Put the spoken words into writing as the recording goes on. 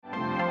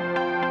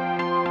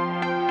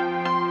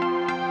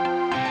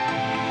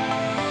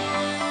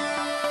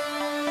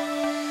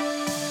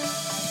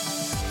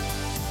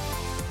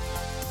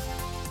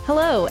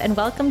Hello, and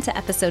welcome to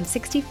episode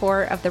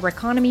 64 of the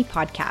REconomy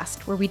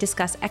Podcast, where we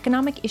discuss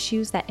economic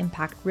issues that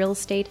impact real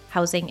estate,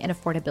 housing, and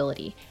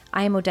affordability.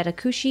 I am Odeta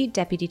Kushi,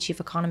 Deputy Chief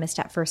Economist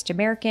at First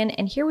American,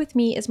 and here with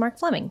me is Mark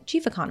Fleming,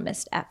 Chief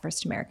Economist at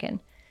First American.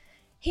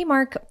 Hey,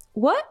 Mark,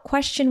 what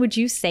question would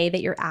you say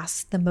that you're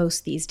asked the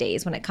most these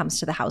days when it comes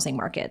to the housing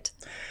market?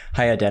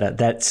 Hi, Odeta.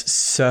 That's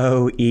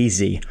so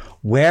easy.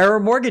 Where are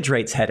mortgage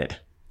rates headed?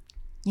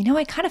 You know,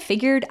 I kind of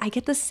figured I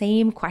get the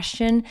same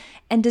question.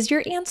 And does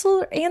your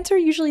answer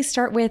usually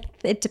start with,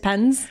 it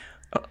depends?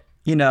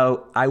 You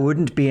know, I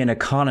wouldn't be an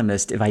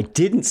economist if I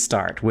didn't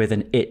start with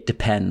an it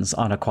depends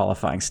on a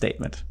qualifying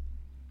statement.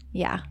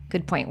 Yeah,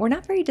 good point. We're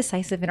not very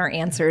decisive in our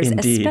answers,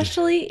 Indeed.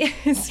 especially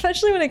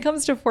when it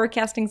comes to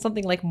forecasting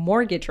something like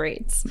mortgage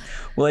rates.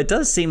 Well, it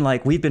does seem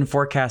like we've been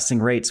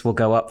forecasting rates will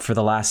go up for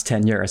the last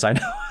 10 years. I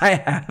know I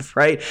have,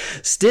 right?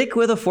 Stick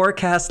with a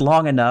forecast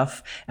long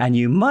enough and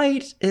you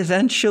might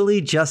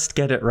eventually just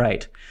get it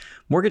right.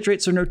 Mortgage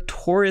rates are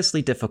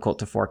notoriously difficult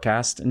to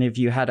forecast. And if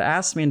you had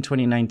asked me in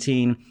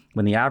 2019,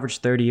 when the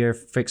average 30-year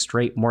fixed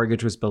rate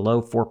mortgage was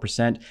below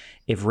 4%,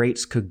 if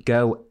rates could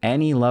go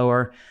any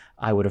lower,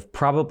 I would have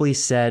probably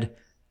said,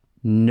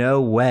 no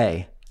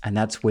way. And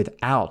that's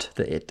without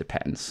the it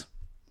depends.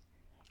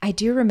 I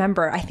do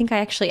remember. I think I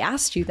actually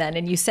asked you then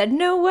and you said,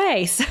 no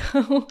way.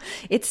 So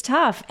it's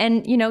tough.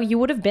 And, you know, you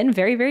would have been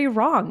very, very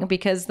wrong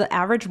because the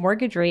average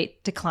mortgage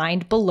rate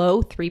declined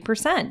below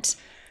 3%.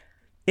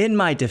 In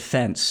my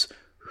defense,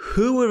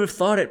 who would have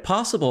thought it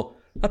possible?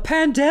 A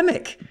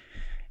pandemic.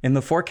 In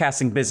the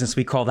forecasting business,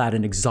 we call that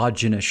an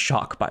exogenous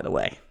shock, by the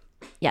way.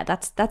 Yeah,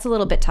 that's a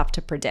little bit tough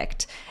to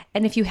predict.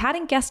 And if you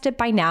hadn't guessed it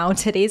by now,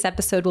 today's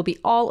episode will be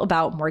all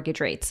about mortgage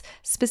rates.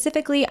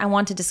 Specifically, I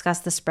want to discuss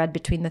the spread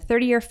between the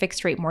 30-year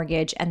fixed rate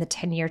mortgage and the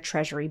 10-year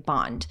Treasury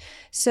bond.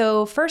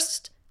 So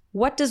first,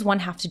 what does one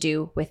have to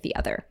do with the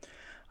other?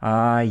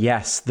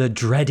 Yes, the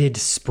dreaded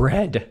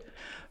spread.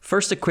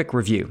 First, a quick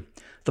review.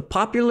 The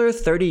popular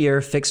 30-year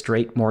fixed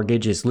rate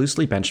mortgage is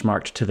loosely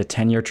benchmarked to the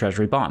 10-year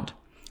Treasury bond.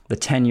 The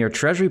 10-year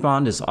Treasury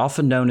bond is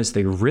often known as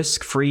the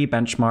risk-free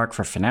benchmark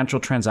for financial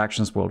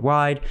transactions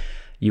worldwide.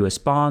 U.S.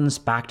 bonds,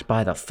 backed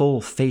by the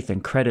full faith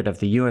and credit of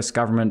the U.S.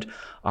 government,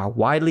 are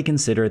widely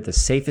considered the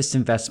safest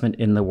investment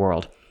in the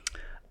world,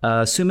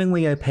 assuming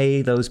we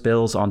pay those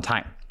bills on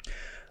time.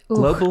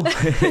 Global,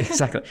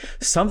 exactly.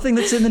 Something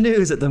that's in the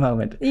news at the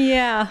moment.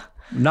 Yeah.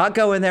 Not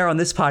going there on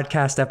this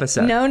podcast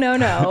episode.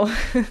 No.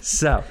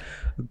 So,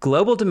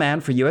 global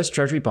demand for U.S.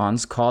 Treasury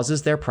bonds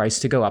causes their price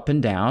to go up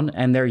and down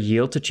and their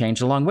yield to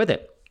change along with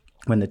it.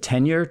 When the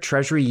 10-year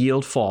Treasury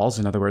yield falls,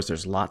 in other words,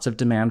 there's lots of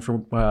demand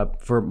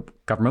for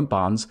government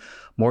bonds,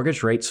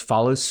 mortgage rates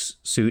follow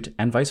suit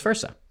and vice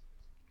versa.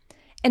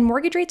 And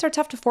mortgage rates are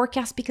tough to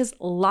forecast because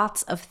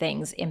lots of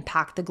things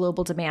impact the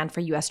global demand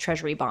for U.S.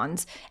 Treasury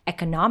bonds: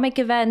 economic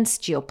events,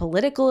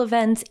 geopolitical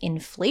events,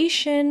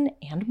 inflation,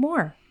 and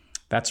more.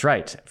 That's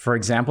right. For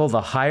example,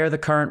 the higher the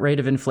current rate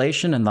of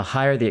inflation and the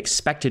higher the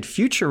expected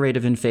future rate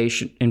of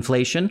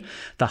inflation,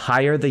 the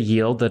higher the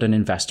yield that an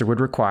investor would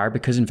require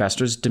because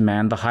investors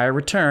demand the higher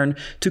return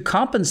to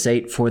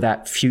compensate for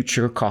that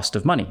future cost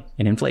of money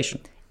in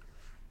inflation.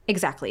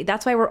 Exactly.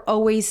 That's why we're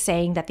always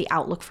saying that the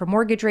outlook for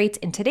mortgage rates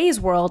in today's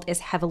world is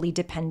heavily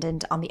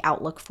dependent on the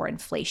outlook for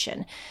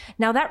inflation.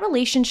 Now, that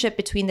relationship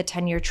between the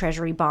 10-year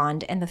Treasury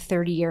bond and the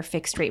 30-year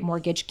fixed rate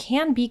mortgage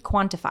can be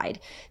quantified.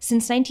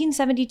 Since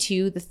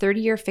 1972, the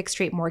 30-year fixed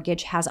rate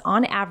mortgage has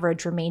on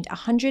average remained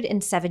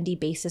 170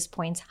 basis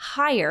points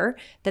higher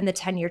than the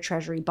 10-year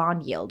Treasury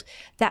bond yield.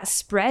 That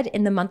spread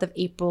in the month of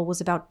April was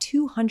about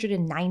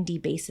 290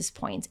 basis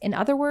points. In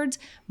other words,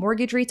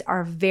 mortgage rates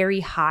are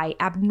very high,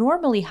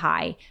 abnormally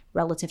high,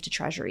 relative to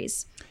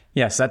treasuries.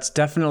 Yes, that's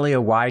definitely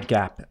a wide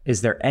gap.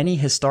 Is there any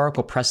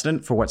historical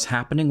precedent for what's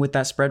happening with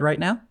that spread right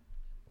now?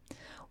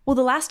 Well,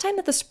 the last time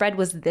that the spread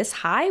was this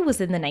high was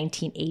in the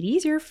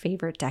 1980s, your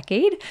favorite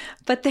decade.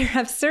 But there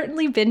have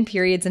certainly been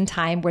periods in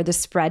time where the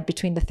spread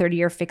between the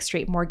 30-year fixed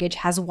rate mortgage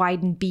has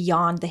widened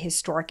beyond the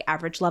historic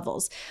average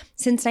levels.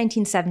 Since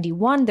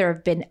 1971, there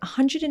have been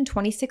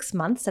 126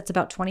 months, that's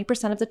about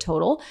 20% of the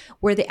total,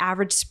 where the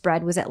average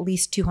spread was at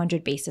least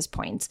 200 basis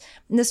points.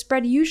 And the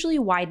spread usually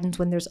widens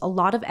when there's a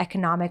lot of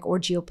economic or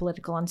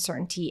geopolitical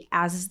uncertainty,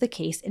 as is the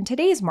case in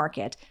today's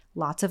market.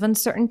 Lots of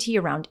uncertainty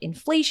around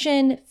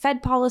inflation,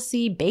 Fed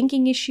policy,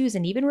 banking issues,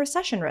 and even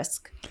recession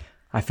risk.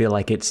 I feel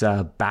like it's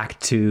back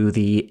to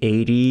the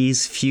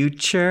 80s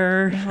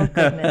future. Oh,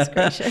 goodness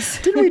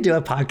gracious. Didn't we do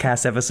a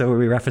podcast episode where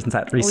we referenced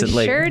that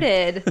recently? We sure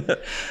did.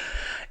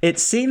 It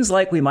seems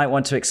like we might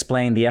want to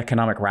explain the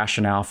economic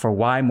rationale for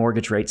why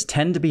mortgage rates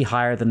tend to be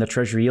higher than the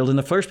Treasury yield in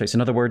the first place.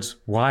 In other words,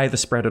 why the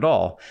spread at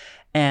all?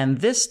 And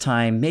this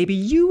time, maybe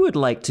you would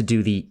like to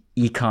do the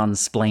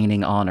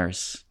econ-splaining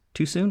honors.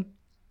 Too soon?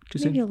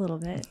 Maybe a little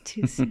bit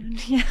too soon.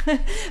 Yeah.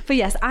 But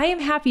yes, I am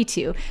happy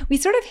to. We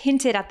sort of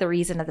hinted at the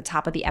reason at the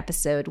top of the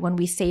episode when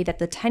we say that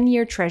the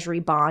 10-year Treasury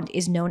bond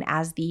is known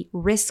as the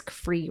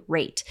risk-free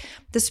rate.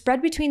 The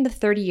spread between the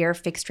 30-year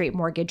fixed-rate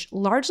mortgage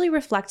largely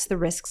reflects the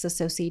risks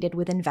associated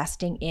with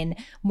investing in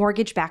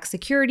mortgage-backed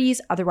securities,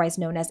 otherwise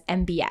known as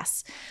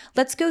MBS.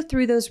 Let's go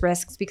through those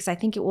risks because I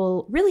think it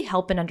will really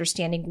help in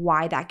understanding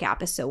why that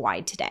gap is so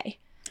wide today.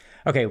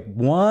 Okay,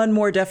 one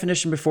more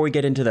definition before we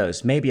get into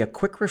those. Maybe a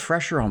quick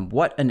refresher on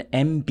what an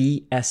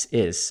MBS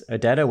is.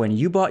 Odeta, when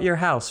you bought your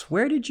house,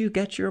 where did you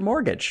get your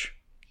mortgage?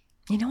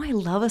 You know, I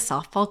love a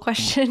softball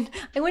question.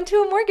 I went to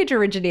a mortgage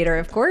originator,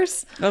 of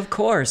course. Of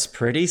course,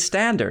 pretty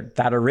standard.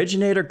 That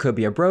originator could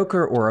be a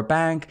broker or a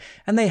bank,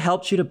 and they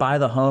helped you to buy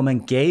the home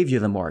and gave you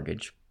the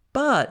mortgage.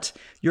 But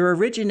your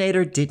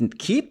originator didn't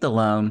keep the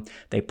loan.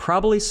 They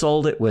probably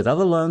sold it with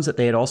other loans that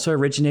they had also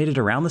originated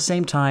around the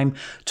same time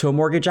to a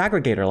mortgage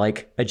aggregator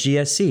like a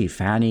GSE,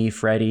 Fannie,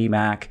 Freddie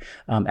Mac,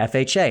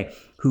 FHA,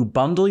 who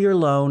bundle your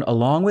loan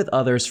along with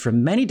others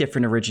from many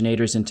different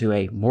originators into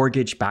a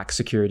mortgage-backed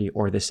security,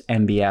 or this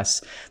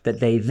MBS,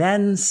 that they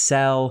then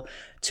sell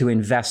to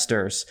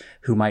investors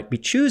who might be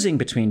choosing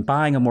between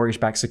buying a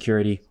mortgage-backed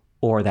security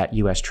or that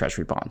U.S.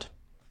 Treasury bond.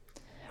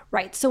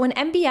 Right. So an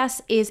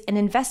MBS is an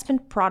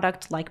investment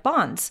product like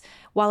bonds.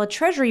 While a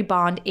treasury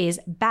bond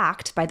is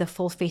backed by the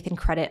full faith and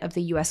credit of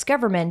the U.S.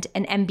 government,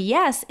 an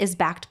MBS is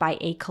backed by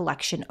a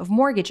collection of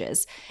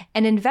mortgages.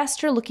 An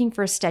investor looking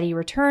for a steady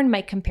return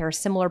might compare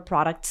similar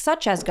products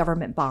such as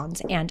government bonds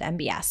and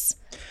MBS.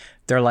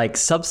 They're like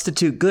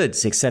substitute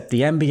goods, except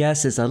the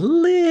MBS is a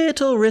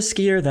little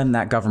riskier than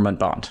that government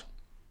bond.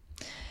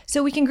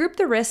 So we can group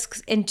the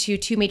risks into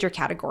two major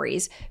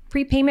categories: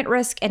 prepayment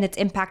risk and its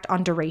impact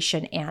on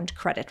duration, and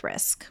credit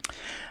risk.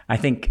 I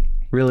think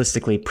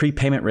realistically,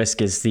 prepayment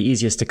risk is the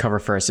easiest to cover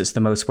first. It's the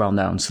most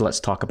well-known, so let's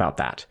talk about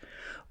that.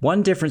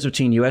 One difference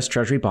between U.S.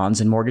 Treasury bonds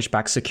and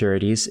mortgage-backed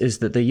securities is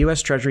that the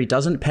U.S. Treasury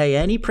doesn't pay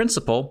any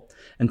principal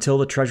until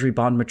the Treasury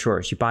bond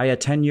matures. You buy a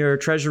 10-year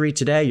Treasury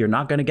today, you're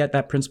not going to get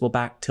that principal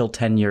back till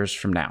 10 years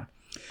from now.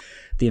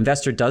 The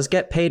investor does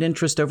get paid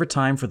interest over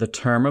time for the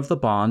term of the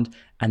bond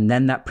and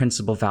then that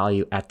principal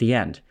value at the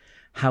end.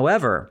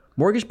 However,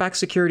 mortgage-backed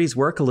securities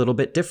work a little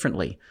bit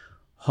differently.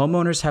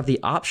 Homeowners have the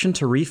option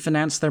to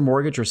refinance their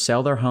mortgage or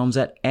sell their homes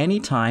at any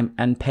time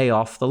and pay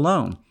off the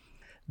loan.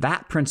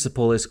 That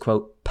principal is,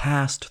 quote,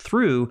 passed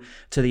through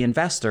to the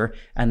investor,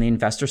 and the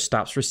investor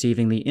stops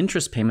receiving the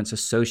interest payments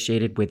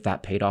associated with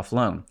that paid off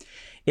loan.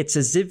 It's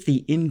as if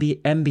the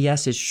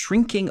MBS is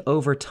shrinking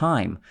over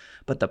time.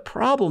 But the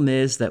problem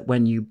is that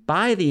when you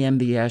buy the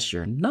MBS,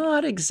 you're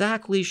not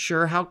exactly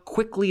sure how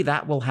quickly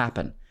that will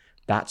happen.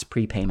 That's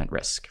prepayment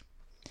risk.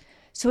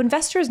 So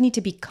investors need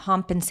to be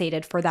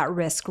compensated for that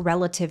risk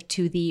relative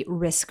to the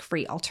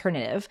risk-free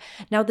alternative.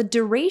 Now, the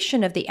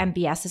duration of the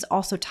MBS is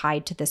also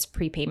tied to this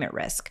prepayment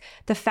risk.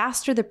 The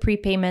faster the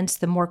prepayments,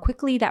 the more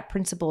quickly that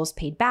principal is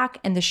paid back,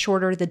 and the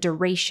shorter the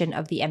duration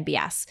of the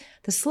MBS.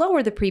 The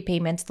slower the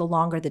prepayments, the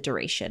longer the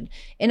duration.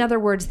 In other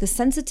words, the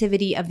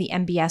sensitivity of the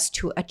MBS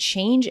to a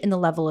change in the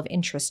level of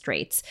interest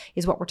rates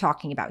is what we're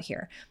talking about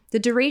here. The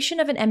duration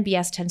of an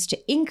MBS tends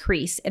to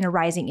increase in a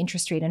rising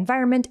interest rate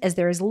environment as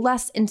there is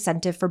less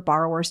incentive for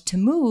borrowers to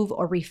move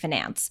or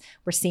refinance.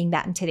 We're seeing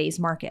that in today's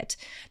market.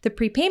 The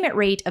prepayment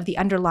rate of the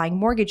underlying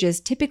mortgages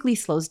typically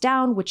slows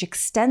down, which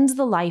extends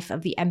the life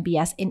of the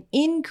MBS and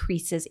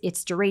increases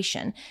its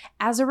duration.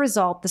 As a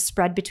result, the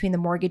spread between the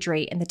mortgage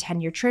rate and the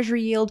 10-year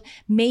Treasury yield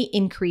may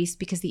increase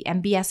because the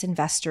MBS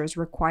investors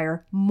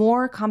require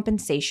more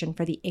compensation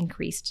for the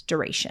increased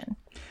duration.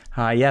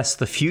 Yes,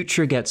 the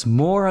future gets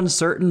more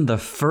uncertain the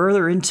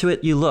further into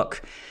it you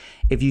look.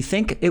 If you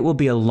think it will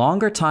be a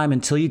longer time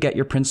until you get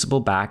your principal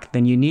back,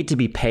 then you need to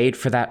be paid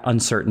for that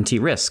uncertainty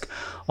risk.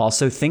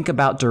 Also, think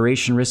about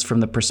duration risk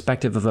from the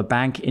perspective of a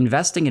bank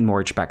investing in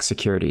mortgage-backed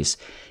securities.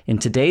 In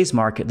today's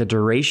market, the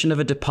duration of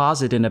a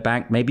deposit in a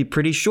bank may be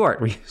pretty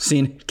short. We've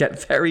seen it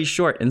get very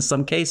short in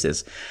some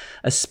cases,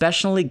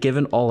 especially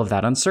given all of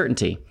that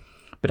uncertainty.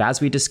 But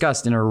as we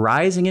discussed, in a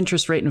rising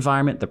interest rate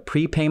environment, the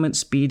prepayment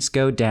speeds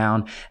go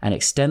down and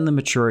extend the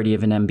maturity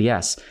of an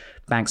MBS.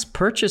 Banks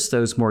purchase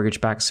those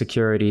mortgage-backed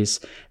securities.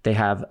 They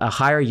have a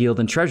higher yield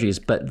than treasuries,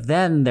 but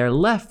then they're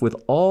left with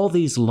all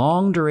these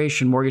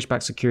long-duration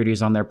mortgage-backed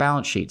securities on their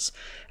balance sheets,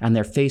 and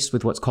they're faced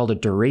with what's called a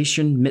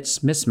duration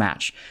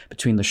mismatch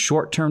between the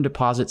short-term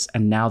deposits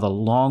and now the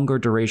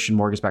longer-duration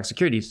mortgage-backed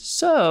securities.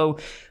 So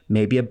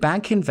maybe a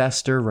bank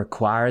investor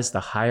requires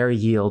the higher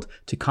yield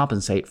to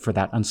compensate for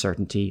that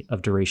uncertainty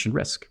of duration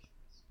risk.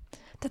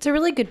 That's a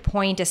really good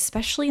point,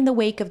 especially in the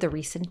wake of the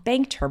recent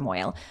bank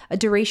turmoil. A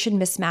duration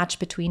mismatch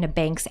between a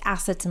bank's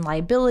assets and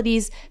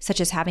liabilities, such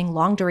as having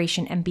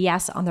long-duration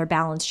MBS on their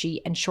balance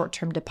sheet and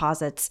short-term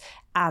deposits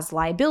as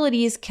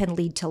liabilities, can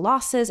lead to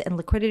losses and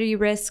liquidity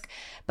risk.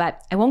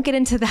 But I won't get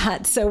into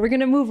that, so we're going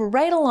to move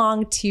right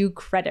along to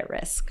credit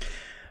risk.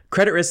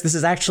 Credit risk, this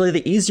is actually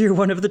the easier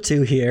one of the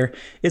two here,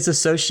 is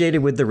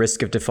associated with the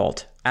risk of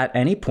default. At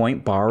any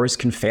point, borrowers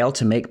can fail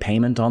to make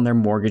payment on their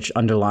mortgage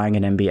underlying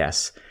an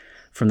MBS.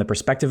 From the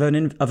perspective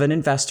of an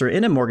investor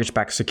in a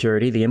mortgage-backed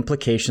security, the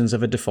implications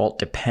of a default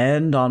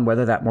depend on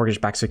whether that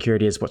mortgage-backed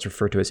security is what's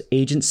referred to as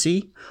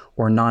agency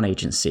or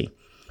non-agency.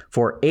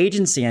 For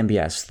agency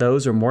MBS,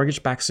 those are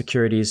mortgage-backed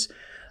securities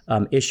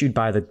issued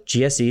by the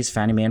GSEs,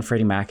 Fannie Mae and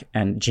Freddie Mac,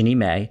 and Ginnie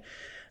Mae.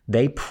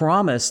 They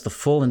promise the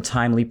full and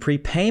timely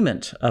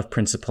prepayment of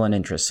principal and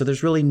interest. So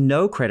there's really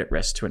no credit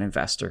risk to an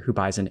investor who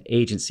buys an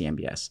agency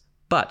MBS.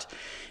 But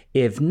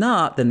if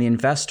not, then the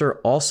investor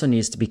also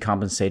needs to be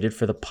compensated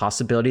for the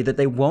possibility that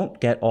they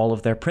won't get all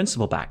of their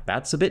principal back.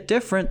 That's a bit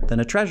different than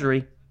a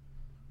treasury.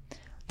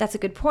 That's a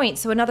good point.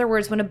 So in other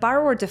words, when a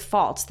borrower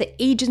defaults, the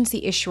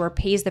agency issuer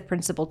pays the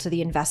principal to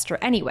the investor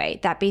anyway.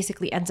 That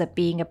basically ends up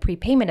being a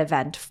prepayment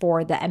event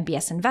for the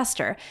MBS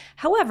investor.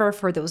 However,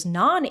 for those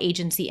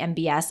non-agency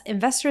MBS,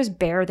 investors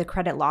bear the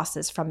credit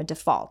losses from a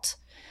default.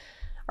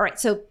 All right,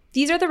 so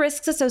these are the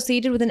risks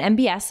associated with an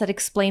MBS that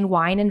explain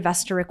why an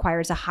investor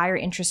requires a higher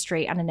interest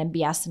rate on an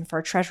MBS than for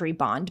a treasury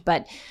bond.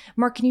 But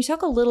Mark, can you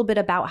talk a little bit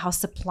about how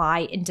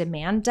supply and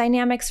demand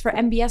dynamics for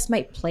MBS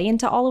might play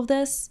into all of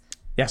this?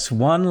 Yes,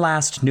 one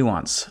last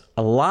nuance.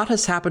 A lot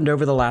has happened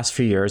over the last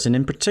few years, and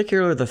in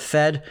particular, the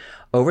Fed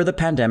over the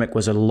pandemic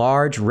was a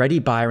large, ready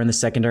buyer in the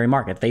secondary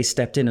market. They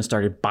stepped in and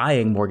started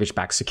buying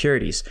mortgage-backed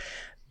securities.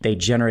 They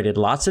generated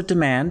lots of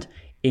demand,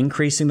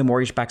 increasing the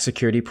mortgage-backed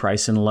security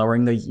price and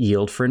lowering the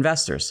yield for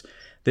investors.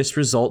 This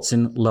results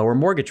in lower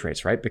mortgage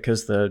rates, right?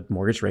 Because the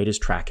mortgage rate is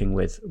tracking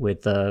with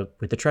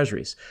the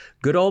treasuries.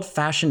 Good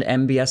old-fashioned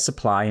MBS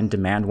supply and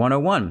demand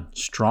 101.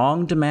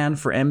 Strong demand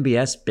for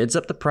MBS bids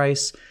up the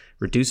price,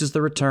 reduces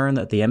the return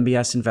that the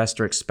MBS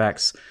investor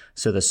expects,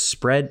 so the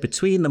spread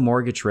between the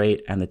mortgage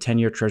rate and the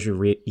 10-year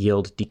treasury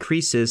yield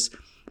decreases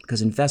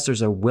because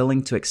investors are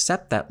willing to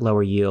accept that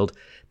lower yield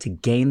to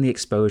gain the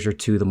exposure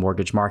to the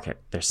mortgage market.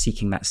 They're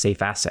seeking that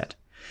safe asset.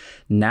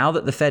 Now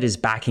that the Fed is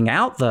backing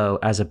out, though,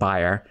 as a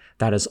buyer,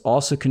 that has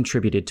also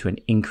contributed to an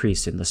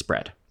increase in the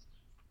spread.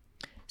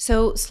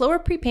 So slower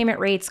prepayment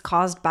rates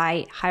caused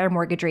by higher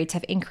mortgage rates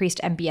have increased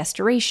MBS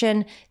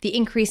duration. The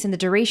increase in the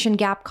duration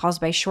gap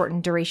caused by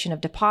shortened duration of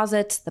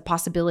deposits, the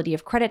possibility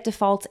of credit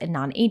defaults in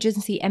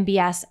non-agency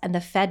MBS, and the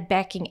Fed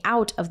backing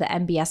out of the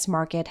MBS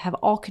market have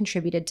all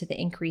contributed to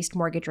the increased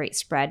mortgage rate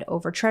spread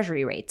over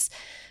treasury rates.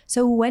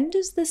 So when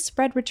does this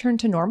spread return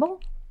to normal?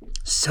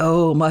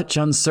 So much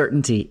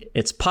uncertainty.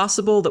 It's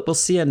possible that we'll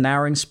see a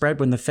narrowing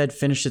spread when the Fed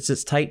finishes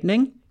its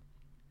tightening.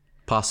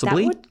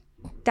 Possibly.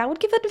 That would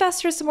give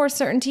investors some more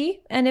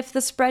certainty. And if the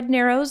spread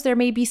narrows, there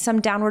may be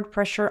some downward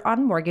pressure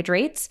on mortgage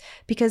rates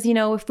because,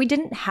 if we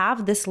didn't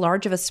have this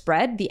large of a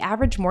spread, the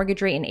average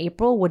mortgage rate in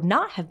April would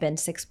not have been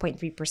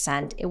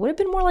 6.3%. It would have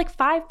been more like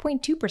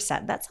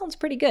 5.2%. That sounds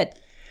pretty good.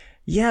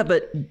 Yeah,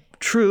 but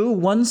true,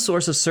 one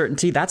source of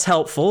certainty, that's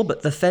helpful,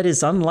 but the Fed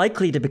is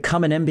unlikely to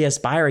become an MBS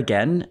buyer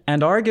again.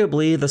 And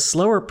arguably, the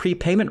slower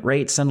prepayment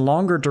rates and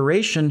longer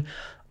duration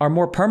are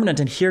more permanent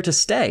and here to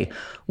stay.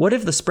 What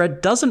if the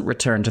spread doesn't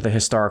return to the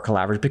historical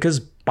average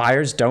because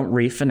buyers don't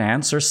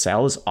refinance or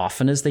sell as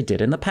often as they did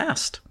in the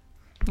past?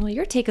 Well,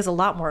 your take is a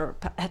lot more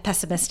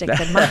pessimistic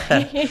than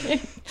mine.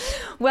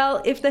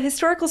 Well, if the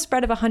historical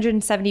spread of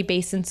 170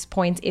 basis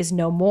points is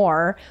no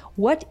more,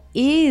 what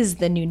is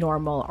the new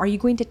normal? Are you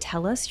going to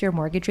tell us your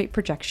mortgage rate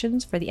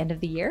projections for the end of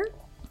the year?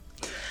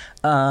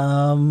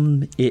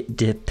 It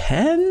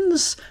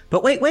depends.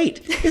 But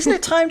wait, isn't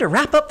it time to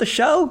wrap up the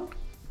show?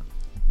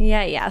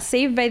 Yeah,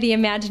 saved by the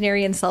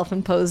imaginary and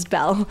self-imposed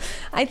bell.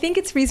 I think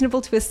it's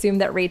reasonable to assume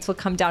that rates will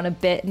come down a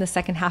bit in the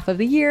second half of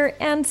the year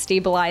and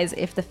stabilize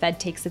if the Fed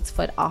takes its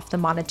foot off the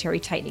monetary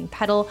tightening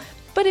pedal.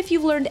 But if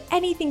you've learned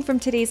anything from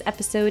today's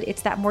episode,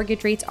 it's that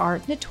mortgage rates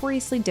are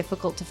notoriously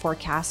difficult to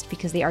forecast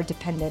because they are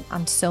dependent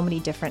on so many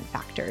different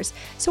factors.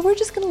 So we're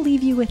just going to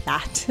leave you with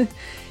that.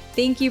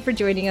 Thank you for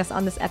joining us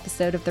on this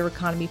episode of the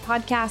REconomy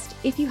Podcast.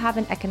 If you have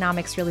an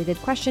economics-related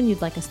question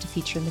you'd like us to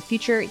feature in the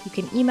future, you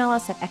can email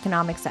us at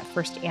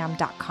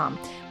economics@firstam.com.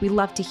 We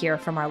love to hear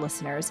from our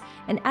listeners.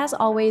 And as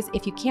always,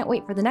 if you can't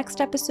wait for the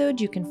next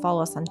episode, you can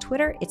follow us on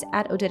Twitter. It's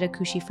at Odeta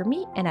Kushi for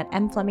me and at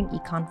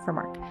mFlemingEcon for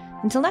Mark.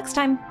 Until next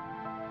time.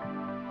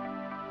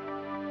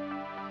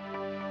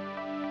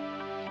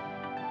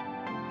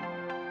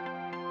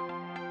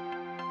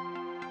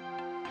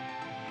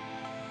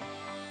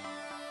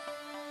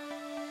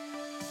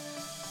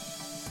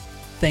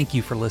 Thank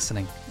you for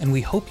listening, and we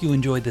hope you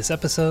enjoyed this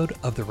episode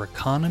of the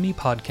REconomy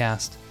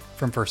Podcast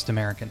from First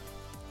American.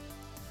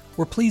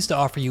 We're pleased to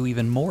offer you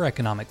even more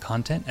economic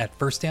content at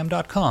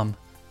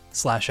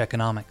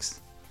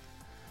firstam.com/economics.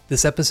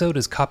 This episode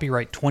is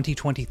copyright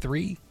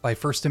 2023 by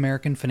First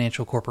American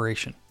Financial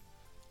Corporation.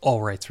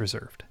 All rights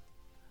reserved.